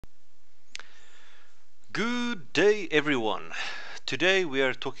Good day, everyone. Today we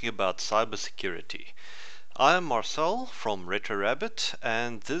are talking about cybersecurity. I am Marcel from Retro Rabbit,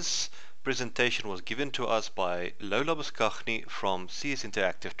 and this presentation was given to us by Lola Buskachny from CS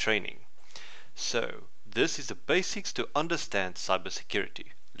Interactive Training. So, this is the basics to understand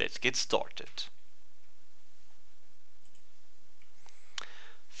cybersecurity. Let's get started.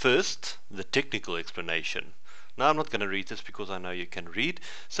 First, the technical explanation. Now I'm not going to read this because I know you can read,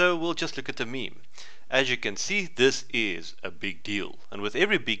 so we'll just look at the meme. As you can see, this is a big deal, and with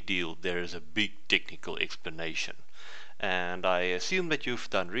every big deal there is a big technical explanation. And I assume that you've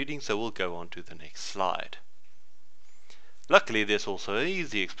done reading, so we'll go on to the next slide. Luckily, there's also an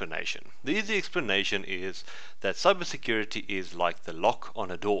easy explanation. The easy explanation is that cybersecurity is like the lock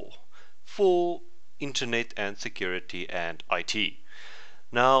on a door for internet and security and IT.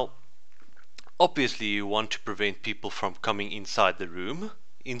 Now, obviously you want to prevent people from coming inside the room.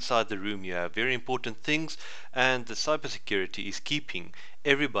 Inside the room you have very important things, and the cybersecurity is keeping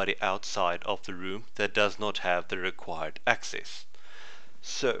everybody outside of the room that does not have the required access.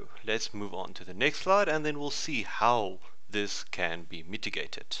 So let's move on to the next slide, and then we'll see how this can be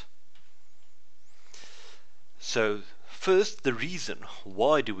mitigated. So first, the reason.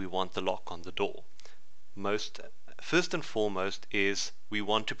 Why do we want the lock on the door? First and foremost is we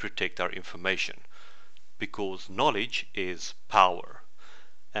want to protect our information, because knowledge is power,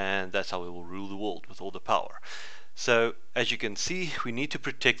 and that's how we will rule the world, with all the power. So as you can see, we need to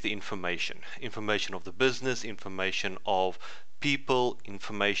protect the information of the business, information of people,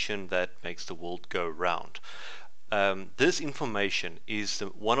 information that makes the world go round. This information is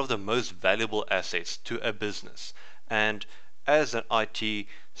one of the most valuable assets to a business, and as an IT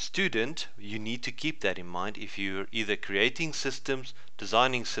student, you need to keep that in mind if you're either creating systems,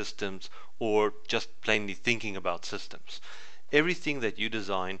 designing systems, or just plainly thinking about systems. Everything that you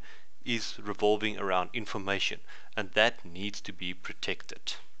design is revolving around information, and that needs to be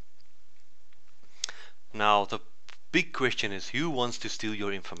protected. Now, the big question is, who wants to steal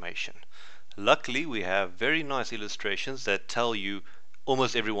your information? Luckily, we have very nice illustrations that tell you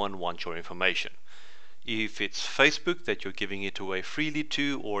almost everyone wants your information. If it's Facebook that you're giving it away freely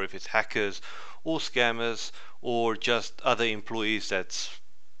to, or if it's hackers or scammers or just other employees that's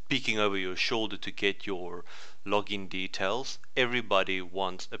peeking over your shoulder to get your login details, everybody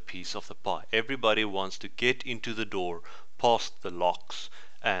wants a piece of the pie. Everybody wants to get into the door past the locks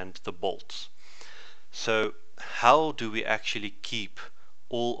and the bolts. So how do we actually keep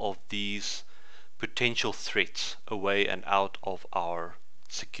all of these potential threats away and out of our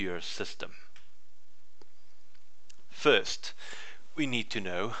secure system? First, we need to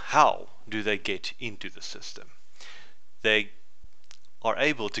know how do they get into the system. They are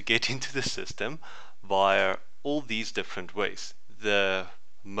able to get into the system via all these different ways. The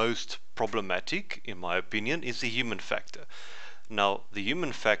most problematic, in my opinion, is the human factor. Now, the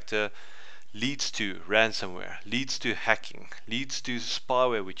human factor leads to ransomware, leads to hacking, leads to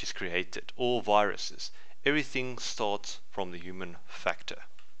spyware which is created, or viruses. Everything starts from the human factor.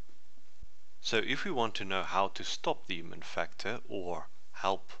 So if we want to know how to stop the human factor or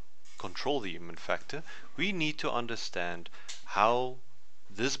help control the human factor, we need to understand how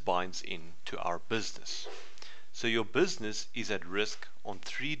this binds in to our business. So your business is at risk on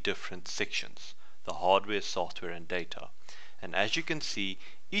 3 different sections: the hardware, software, and data. And as you can see,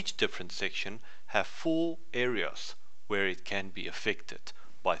 each different section have 4 areas where it can be affected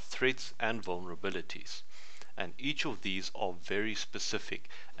by threats and vulnerabilities. And each of these are very specific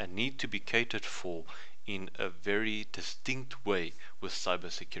and need to be catered for in a very distinct way with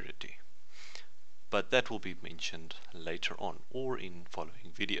cybersecurity. But that will be mentioned later on or in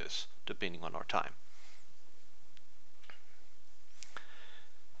following videos, depending on our time.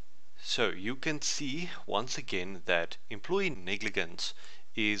 So you can see once again that employee negligence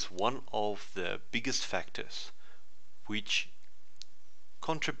is one of the biggest factors which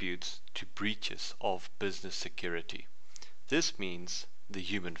contributes to breaches of business security. This means the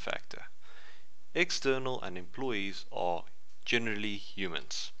human factor. External and employees are generally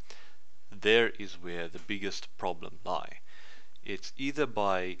humans. There is where the biggest problem lie. It's either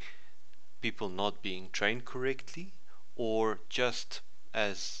by people not being trained correctly or just,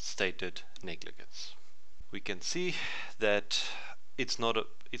 as stated, negligence. We can see that it's not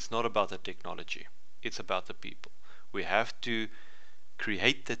about the technology, it's about the people. We have to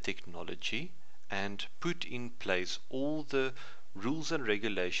create the technology and put in place all the rules and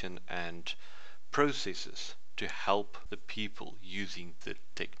regulation and processes to help the people using the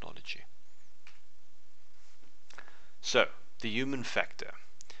technology. So, the human factor.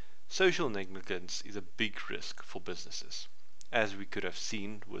 Social negligence is a big risk for businesses, as we could have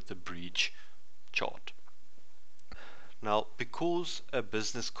seen with the breach chart. Now, because a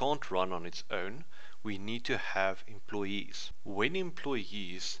business can't run on its own, we need to have employees. When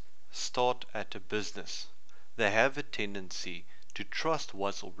employees start at a business, they have a tendency to trust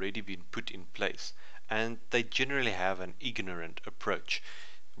what's already been put in place, and they generally have an ignorant approach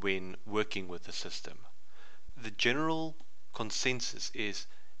when working with the system. The general consensus is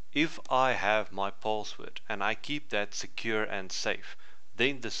if I have my password and I keep that secure and safe,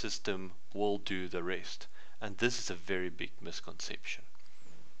 then the system will do the rest. And this is a very big misconception.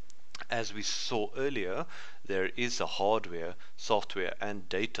 As we saw earlier, there is a hardware, software, and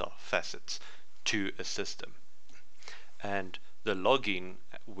data facets to a system. And the login,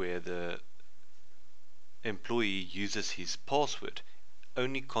 where the employee uses his password,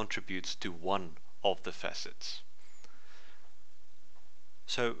 only contributes to one of the facets.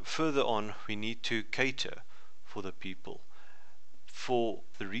 So further on, we need to cater for the people for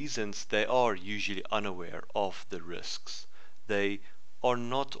the reasons they are usually unaware of the risks. They are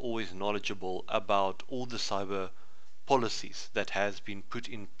not always knowledgeable about all the cyber policies that has been put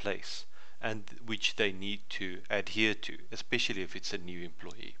in place and which they need to adhere to, especially if it's a new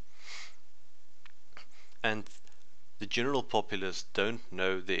employee. And the general populace don't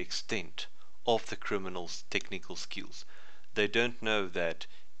know the extent of the criminals' technical skills. They don't know that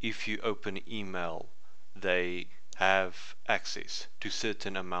if you open email, they have access to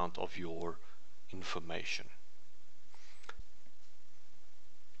certain amount of your information.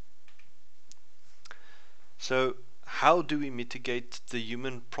 So how do we mitigate the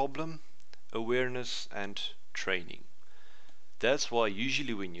human problem? Awareness and training. That's why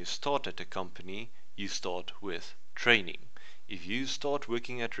usually when you start at a company, you start with training. If you start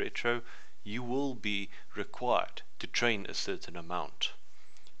working at Retro, you will be required to train a certain amount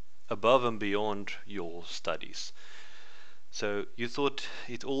above and beyond your studies. So you thought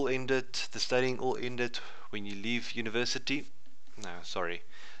it all ended, the studying all ended when you leave university? No, sorry.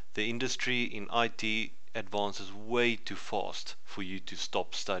 The industry in IT advances way too fast for you to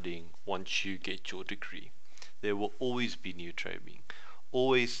stop studying once you get your degree. There will always be new training,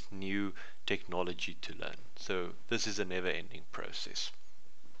 always new technology to learn. So this is a never-ending process.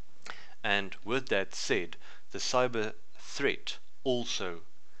 And with that said, the cyber threat also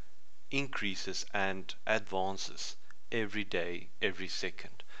increases and advances every day, every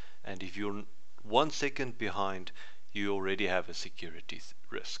second. And if you're 1 second behind, you already have a security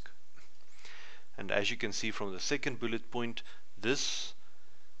risk. And as you can see from the second bullet point, this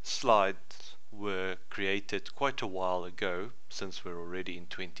slides were created quite a while ago, since we're already in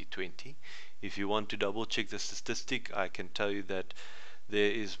 2020. If you want to double check the statistic, I can tell you that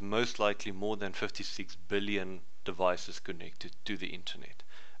there is most likely more than 56 billion devices connected to the internet.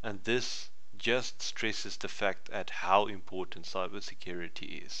 And this just stresses the fact at how important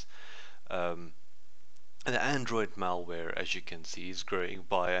cybersecurity is. The Android malware, as you can see, is growing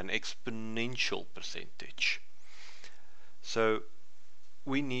by an exponential percentage. So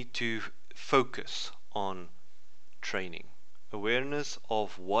we need to focus on training, awareness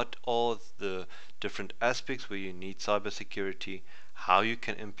of what are the different aspects where you need cybersecurity, how you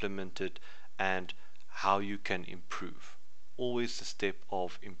can implement it, and how you can improve. Always a step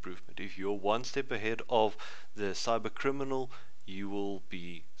of improvement. If you're 1 step ahead of the cyber criminal, you will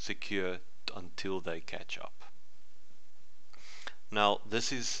be secure until they catch up. Now,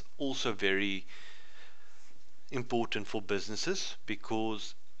 this is also very important for businesses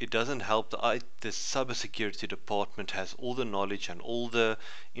because it doesn't help the cybersecurity department has all the knowledge and all the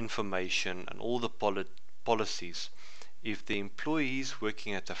information and all the policies. If the employees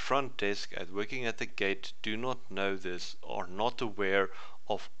working at the front desk and working at the gate do not know this, are not aware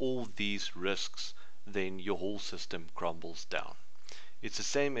of all these risks, then your whole system crumbles down. It's the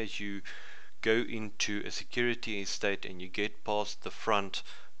same as you go into a security estate and you get past the front,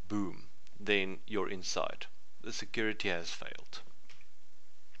 boom, then you're inside. The security has failed.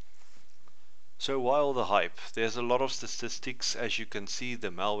 So why all the hype? There's a lot of statistics. As you can see, the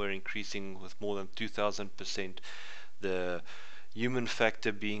malware increasing with more than 2000%, the human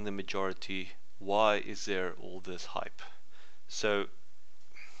factor being the majority. Why is there all this hype? So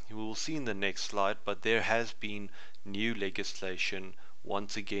we will see in the next slide, but there has been new legislation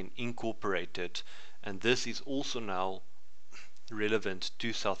once again incorporated, and this is also now relevant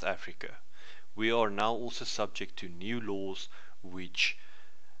to South Africa. We are now also subject to new laws which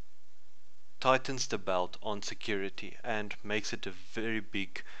tightens the belt on security and makes it a very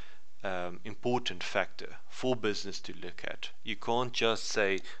big important factor for business to look at. You can't just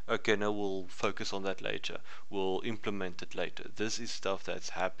say, okay, no, we'll focus on that later, we'll implement it later. This is stuff that's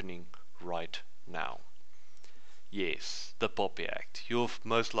happening right now. Yes, the POPI Act. You've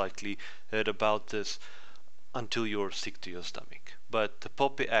most likely heard about this. until you're sick to your stomach. But the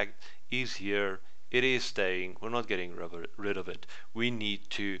POPI Act is here, it is staying, we're not getting rid of it. We need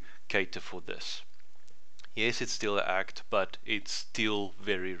to cater for this. Yes, it's still an act, but it's still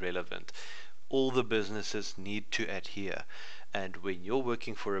very relevant. All the businesses need to adhere, and when you're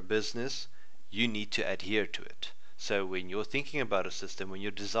working for a business, you need to adhere to it. So when you're thinking about a system, when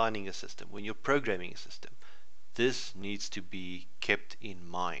you're designing a system, when you're programming a system, this needs to be kept in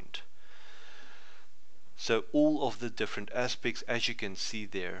mind. So all of the different aspects, as you can see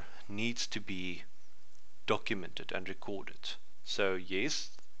there, needs to be documented and recorded. So yes,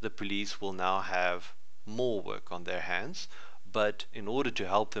 the police will now have more work on their hands, but in order to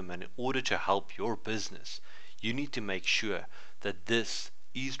help them and in order to help your business, you need to make sure that this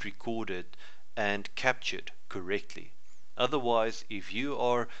is recorded and captured correctly. Otherwise, if you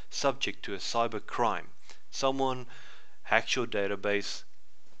are subject to a cyber crime, someone hacks your database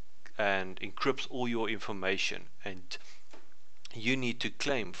and encrypts all your information, and you need to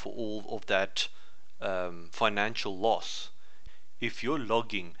claim for all of that financial loss. If your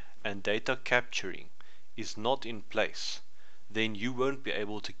logging and data capturing is not in place, then you won't be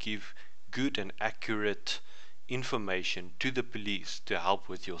able to give good and accurate information to the police to help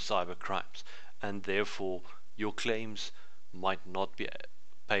with your cyber crimes, and therefore your claims might not be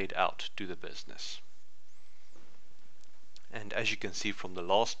paid out to the business. And as you can see from the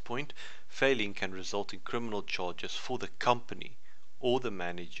last point, failing can result in criminal charges for the company or the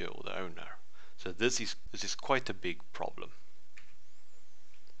manager or the owner. So this is quite a big problem.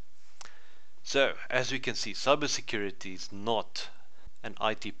 So as we can see, cybersecurity is not an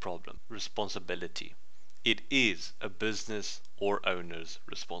IT problem responsibility. It is a business or owner's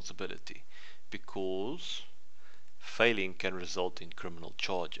responsibility, because failing can result in criminal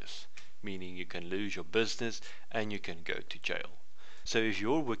charges, meaning you can lose your business and you can go to jail. So if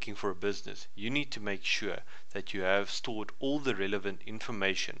you're working for a business, you need to make sure that you have stored all the relevant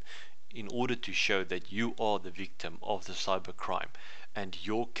information in order to show that you are the victim of the cyber crime and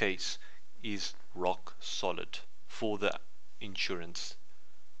your case is rock solid for the insurance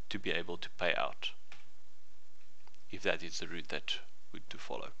to be able to pay out, if that is the route that would to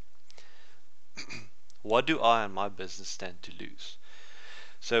follow. What do I and my business stand to lose?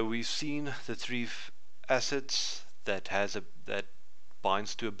 So we've seen the three assets that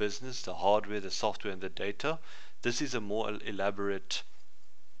binds to a business: the hardware, the software, and the data. This is a more elaborate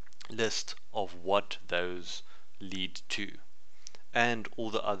list of what those lead to, and all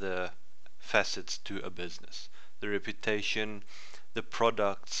the other facets to a business: the reputation, the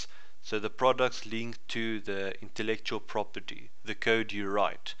products. So the products link to the intellectual property, the code you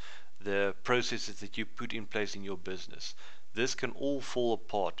write, the processes that you put in place in your business. This can all fall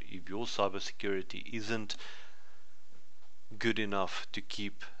apart if your cybersecurity isn't good enough to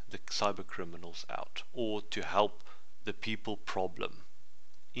keep the cyber criminals out or to help the people problem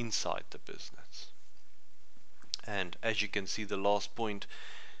inside the business. And as you can see, the last point,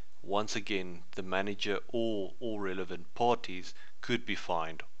 once again, the manager or all relevant parties could be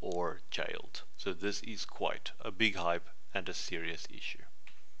fined or jailed. So this is quite a big hype and a serious issue.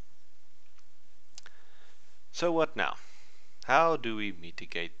 So what now? How do we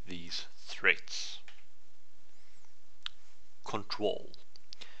mitigate these threats? Control.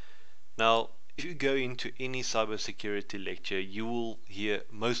 Now, if you go into any cybersecurity lecture, you will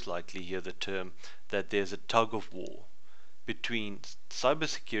most likely hear the term that there's a tug of war between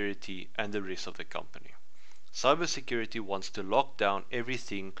cybersecurity and the rest of the company. Cybersecurity wants to lock down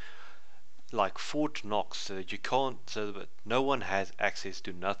everything like Fort Knox, so that no one has access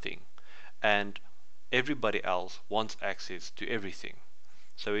to nothing, and everybody else wants access to everything.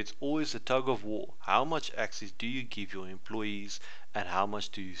 So it's always a tug of war. How much access do you give your employees, and how much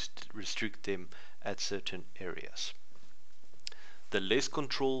do you restrict them at certain areas? The less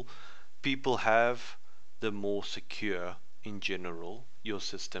control people have, the more secure in general your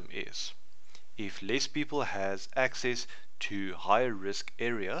system is. If less people has access to higher risk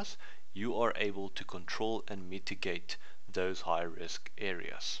areas, you are able to control and mitigate those high risk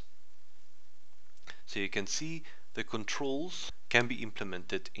areas. So you can see the controls can be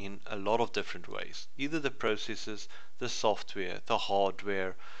implemented in a lot of different ways. Either the processes, the software, the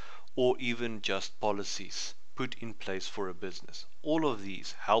hardware, or even just policies put in place for a business. All of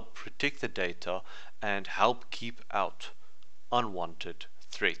these help protect the data and help keep out unwanted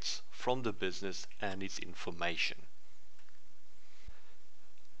threats from the business and its information.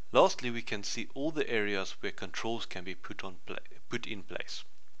 Lastly, we can see all the areas where controls can be put in place.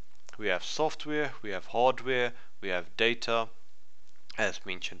 We have software, we have hardware, we have data, as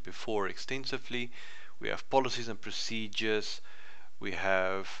mentioned before extensively. We have policies and procedures, we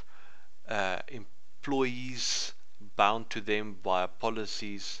have employees bound to them via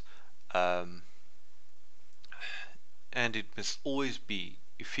policies, um, and it must always be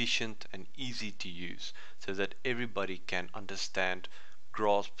efficient and easy to use so that everybody can understand,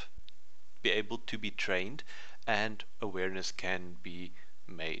 grasp, be able to be trained, and awareness can be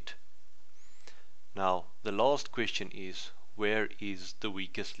made. Now, the last question is, where is the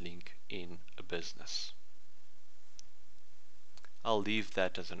weakest link in a business? I'll leave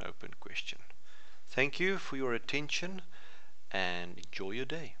that as an open question. Thank you for your attention and enjoy your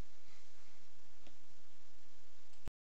day.